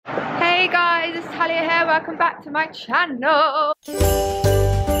Talia here, welcome back to my channel.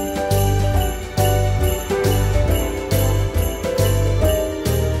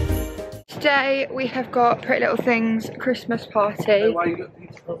 Today we have got Pretty Little Things Christmas party.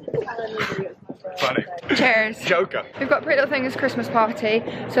 Funny. Cheers. Joker. We've got Pretty Little Things Christmas party,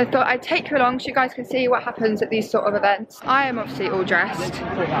 so I thought I'd take you along so you guys can see what happens at these sort of events. I am obviously all dressed.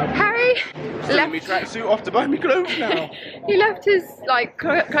 Harry left me tracksuit off to buy me clothes now. He left his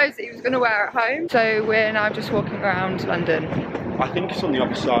clothes that he was going to wear at home, so we're now just walking around London. I think it's on the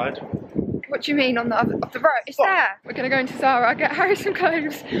other side. What do you mean on the other of the road? It's there. We're going to go into Zara, get Harry some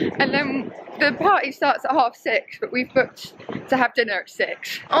clothes, and then the party starts at 6:30, but we've booked to have dinner at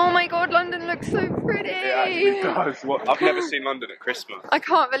 6. Oh my god, London looks so pretty. It actually does. What? I've never seen London at Christmas. I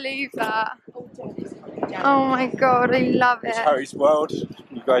can't believe that. Oh my god, I love it. It's Harry's world.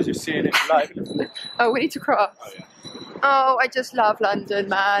 You guys are seeing it live. Oh, we need to cross. Oh, yeah. Oh, I just love London,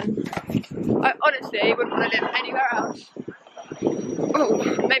 man. I honestly wouldn't want to live anywhere else. Oh,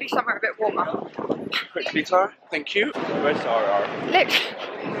 maybe somewhere a bit warmer. Quickly, Tara. Thank you. Where's Zara?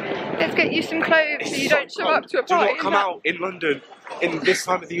 Let's get you some clothes so you don't show up to a party. Do not come out in London in this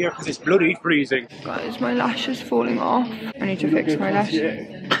time of the year because it's bloody freezing. Guys, my lash is falling off. I need to fix my lashes.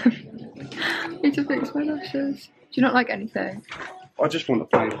 I need to fix my lashes. Do you not like anything? I just want a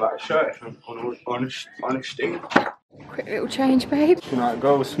plain black shirt, if I'm honesty. Quick little change, babe. Good night,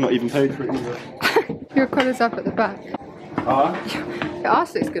 girls. Not even paid for it either. Your collar's up at the back. Your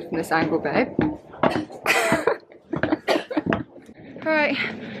arse looks good from this angle, babe. Alright,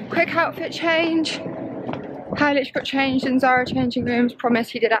 quick outfit change. Harry literally got changed in Zara changing rooms. Promise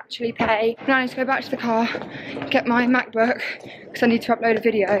he did actually pay. Now I need to go back to the car, get my MacBook, because I need to upload a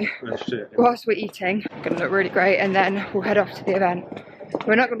video whilst we're eating. Gonna look really great, and then we'll head off to the event.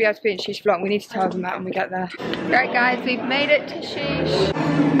 We're not going to be able to be in Sheesh vlog, we need to tell them that when we get there. Right guys, we've made it to Sheesh.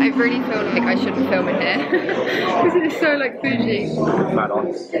 I really feel like I shouldn't film in here. Because it is so bougie. Mad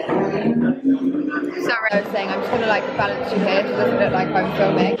on. Sorry, I was saying, I'm just going to balance you here so it doesn't look like I'm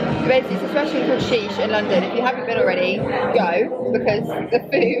filming. Basically, it's a restaurant called Sheesh in London. If you haven't been already, go, because the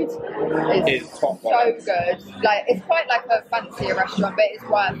food is so good. It's quite like a fancier restaurant, but it's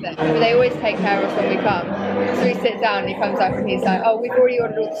worth it. But they always take care of us when we come. So we sit down and he comes up and he's like, oh, we've already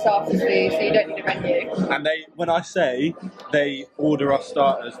ordered all the starters for you, so you don't need a menu. And when I say they order us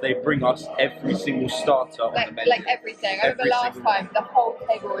starters, they bring us every single starter on the menu. Like everything. I remember last time, the whole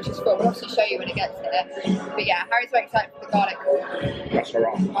table was just full. We'll obviously show you when it gets here. But yeah, Harry's very excited for the garlic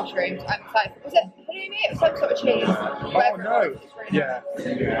mushrooms. I'm excited. Was it halloumi? It was some sort of cheese. Oh no. Yeah.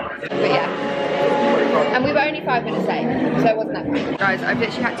 But yeah. And we were only 5 minutes late, so it wasn't that bad. Guys, I've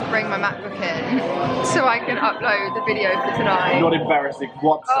literally had to bring my MacBook in so I can upload the video for tonight. Not embarrassing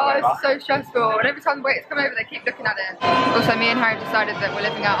whatsoever. Oh, it's so stressful. And every time the waiters come over, they keep looking at it. Also, me and Harry decided that we're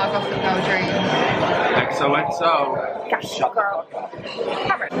living out our Gossip Girl dream. XOXO. Gossip Girl.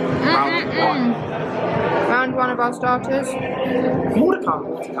 Round one of our starters. More to come.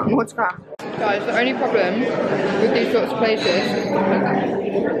 More to come. Guys, the only problem with these sorts of places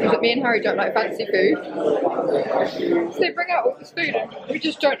is that me and Harry don't like fancy food. So they bring out all this food and we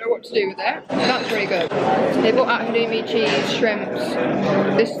just don't know what to do with it. And that's really good. They brought out halloumi, cheese, shrimps,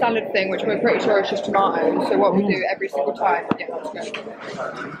 this salad thing, which we're pretty sure is just tomatoes. So what we do every single time, yeah, that's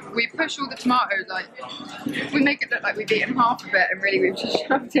good. We push all the tomatoes, we make it look like we've eaten half of it, and really we've just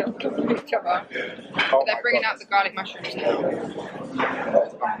shoved it on top of each other. But they're bringing out the garlic mushrooms now.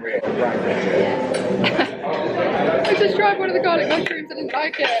 I just tried one of the garlic mushrooms and didn't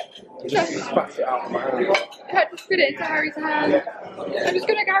like it. Just spat it out of my hand. I had to spit it into Harry's hand. I'm just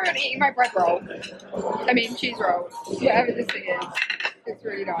going to carry on eating my bread roll. I mean cheese roll. Whatever this thing is. It's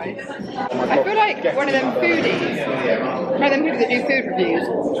really nice. I feel like one of them foodies. One of them people that do food reviews.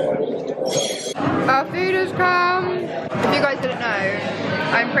 Our food has come. If you guys didn't know,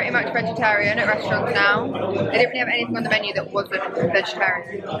 I'm pretty much vegetarian at restaurants now. They didn't really have anything on the menu that wasn't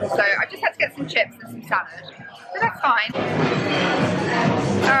vegetarian. So I just had to get some chips and some salad. But that's fine.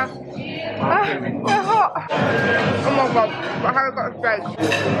 They're hot. Oh my god, but Harry got a steak.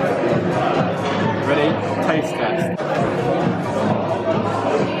 Ready? Taste test.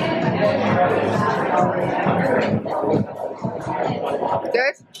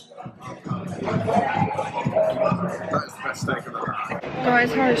 Good? That's the best steak I've ever had.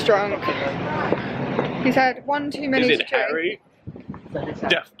 Guys, Harry's drunk. He's had one too many to drink. Harry?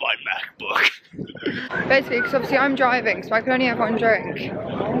 Death by MacBook. Basically, because obviously I'm driving, so I can only have one drink,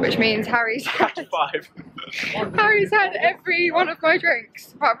 which means Harry's had 5. Harry's had every one of my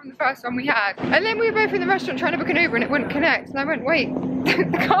drinks, apart from the first one we had. And then we were both in the restaurant trying to book an Uber and it wouldn't connect. And I went, wait,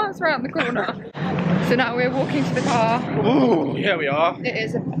 the car's around the corner. So now we're walking to the car. Ooh, here we are. It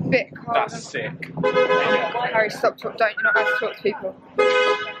is a bit cold. That's sick. Harry, stop, don't, you're not allowed to talk to people.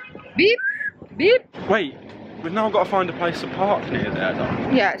 Beep, beep. Wait, we've now got to find a place to park near there, though.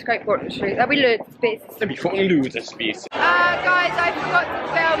 Yeah, it's Great Portland Street. There'll be loads of spaces. There'll be fucking loads of space. Guys, I forgot to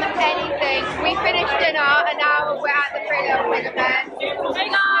film anything. We finished dinner and now we're at the Pretty Little Thing event. Hey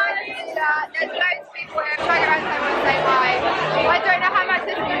guys! There's loads of people here. I'm trying to get around someone to say hi. I don't know how much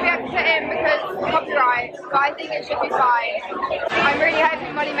this is going to be able to put in because copyright, but I think it should be fine. I'm really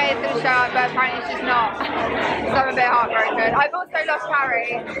hoping Molly May is going to show up, but apparently she's not. So I'm a bit heartbroken. I've also lost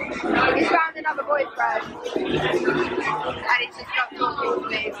Harry. He's found another boyfriend. And he's just not talking to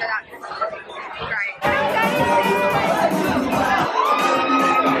me, so that's great.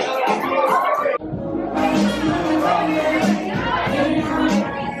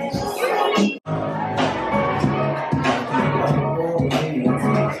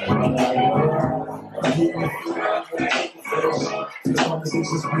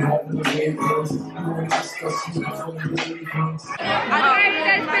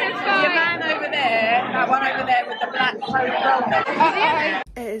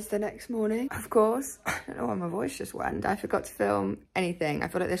 It is the next morning, of course. I don't know why my voice just went. I forgot to film anything. I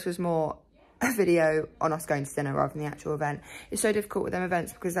feel like this was more a video on us going to dinner rather than the actual event. It's so difficult with them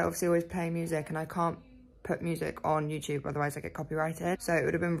events because they're obviously always playing music and I can't put music on YouTube, otherwise I get copyrighted. So it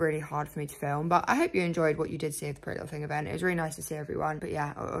would have been really hard for me to film, but I hope you enjoyed what you did see at the Pretty Little Thing event. It was really nice to see everyone. But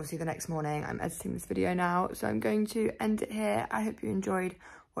yeah, obviously the next morning I'm editing this video now, so I'm going to end it here. I hope you enjoyed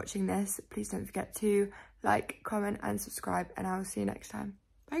watching this. Please don't forget to like, comment and subscribe, and I will see you next time.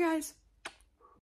 Bye guys.